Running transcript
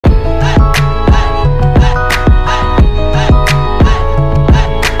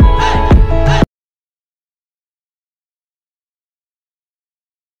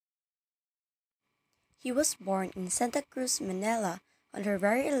He was born in Santa Cruz, Manila on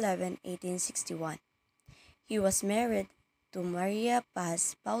February 11, 1861. He was married to Maria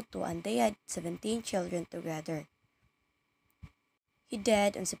Paz Pauto and they had 17 children together. He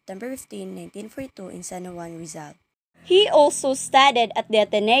died on September 15, 1942 in San Juan, Rizal. He also studied at the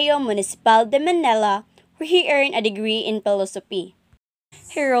Ateneo Municipal de Manila, where he earned a degree in philosophy.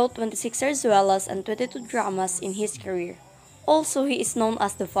 He wrote 26 zarzuelas and 22 dramas in his career. Also, he is known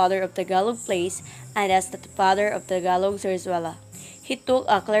as the father of Tagalog plays and as the father of Tagalog zarzuela. He took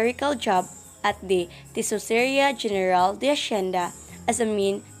a clerical job at the Tesorería General de Hacienda as a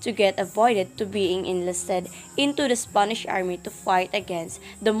means to get avoided to being enlisted into the Spanish army to fight against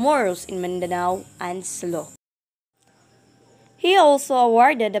the Moros in Mindanao and Sulu. He also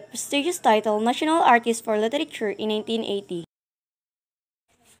awarded the prestigious title National Artist for Literature in 1980.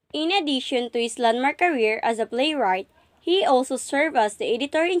 In addition to his landmark career as a playwright, he also served as the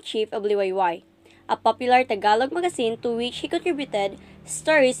editor-in-chief of Liwayway, a popular Tagalog magazine to which he contributed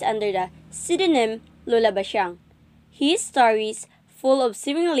stories under the pseudonym Lola Basyang. His stories, full of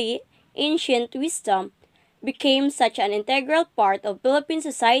seemingly ancient wisdom, became such an integral part of Philippine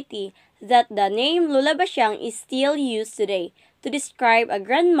society that the name Lola Basyang is still used today to describe a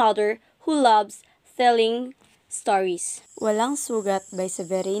grandmother who loves telling stories. Walang Sugat by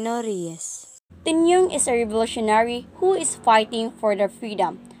Severino Reyes. Tinyong is a revolutionary who is fighting for the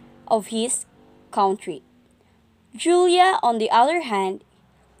freedom of his country. Julia, on the other hand,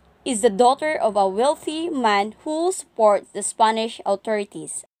 is the daughter of a wealthy man who supports the Spanish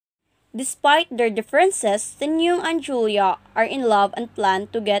authorities. Despite their differences, Tinyong and Julia are in love and plan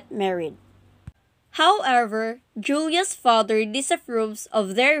to get married. However, Julia's father disapproves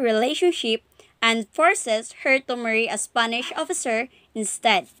of their relationship and forces her to marry a Spanish officer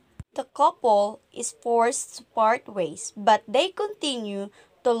instead. The couple is forced to part ways, but they continue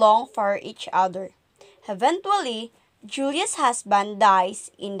to long for each other. Eventually, Julia's husband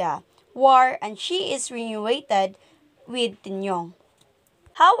dies in the war and she is reunited with Tinyong.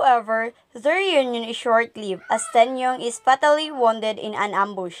 However, their reunion is short-lived as Tinyong is fatally wounded in an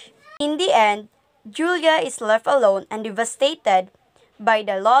ambush. In the end, Julia is left alone and devastated by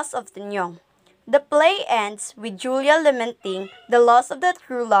the loss of Tinyong. The play ends with Julia lamenting the loss of the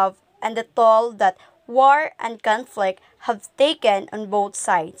true love and the toll that war and conflict have taken on both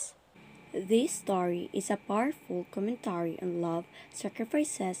sides. This story is a powerful commentary on love,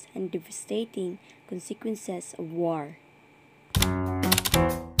 sacrifices, and devastating consequences of war.